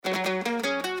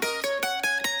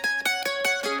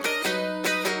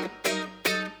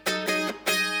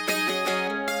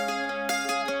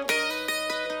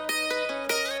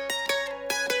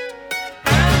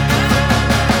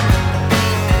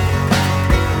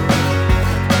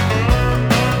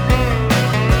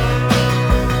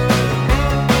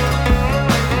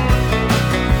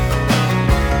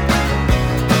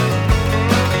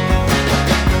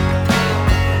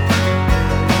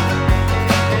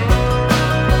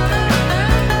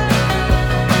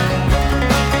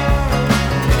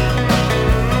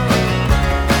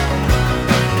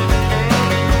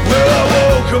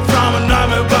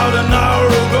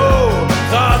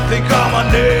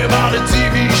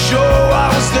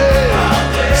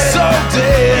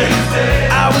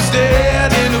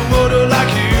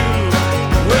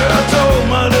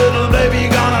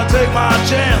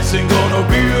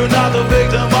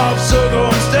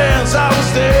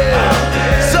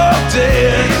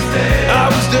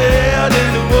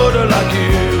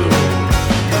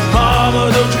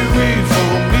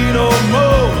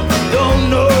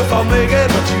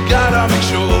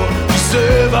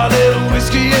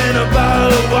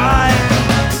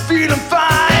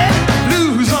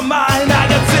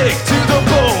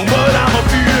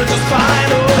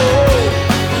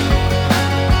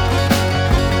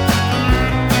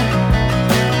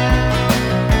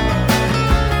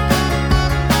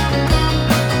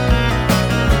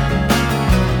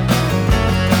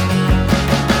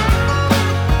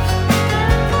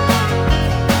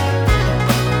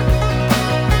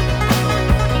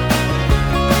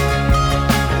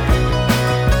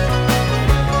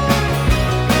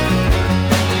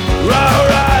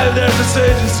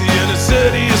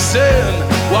sin.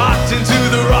 Walked into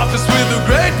the office with a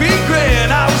great big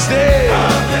grin. I was dead,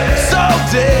 so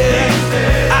dead.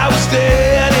 I was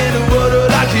dead in a world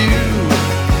like you.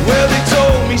 Well, they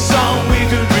told me, son, we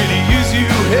could really use you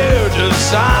here.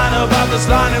 Just sign about this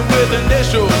lining with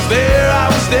initials there. I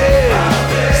was dead,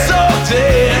 so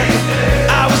dead.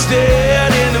 I was dead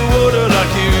in a world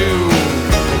like you.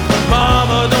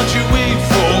 Mama, don't you weep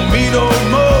for me no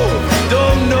more.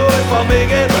 Don't know if I'll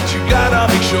make it, but you gotta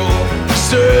make sure you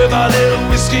serve a little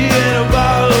whiskey and a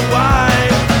bottle of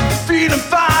wine. Feeling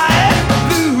fine,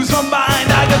 lose my mind.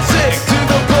 I got sick to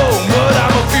the bone, but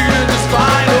I'm a feeling just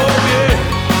fine. Oh yeah.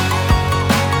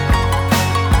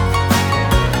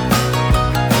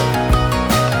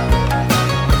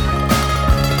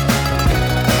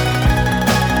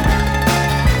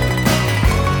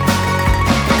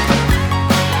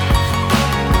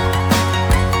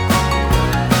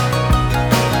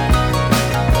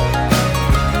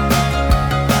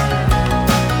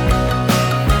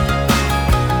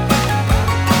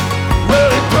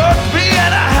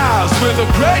 With a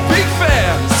great big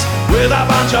fence, with a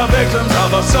bunch of victims of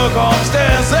the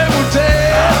circumstance. They were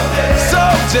dead, so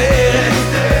dead.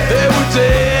 They were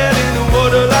dead in the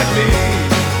water like me.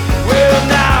 Well,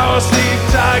 now I sleep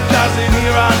tight, 'cause in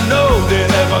here I know they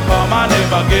never call my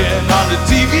name again on the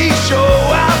TV show.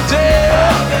 I'm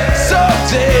dead, so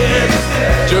dead,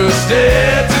 just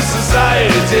dead to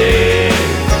society.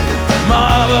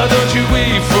 Mama, don't you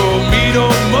weep for me no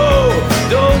more.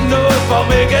 Don't know if I'll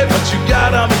make it, but you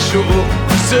gotta make sure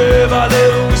you serve a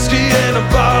little whiskey and a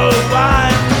bottle of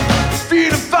wine.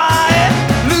 Feeling fine,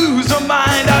 lose my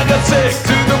mind. I got sick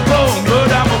to the bone, but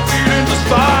I'm feeling just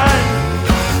fine.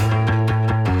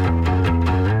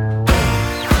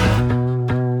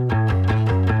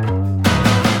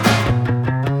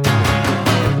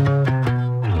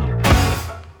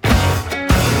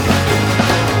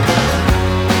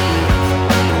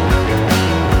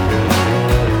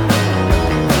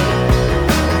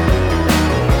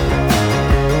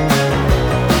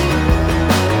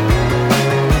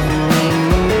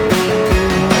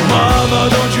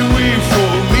 Don't you weep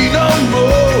for me no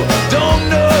more. Don't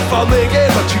know if I'll make it,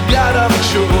 but you gotta make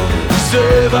sure you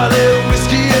serve a little whiskey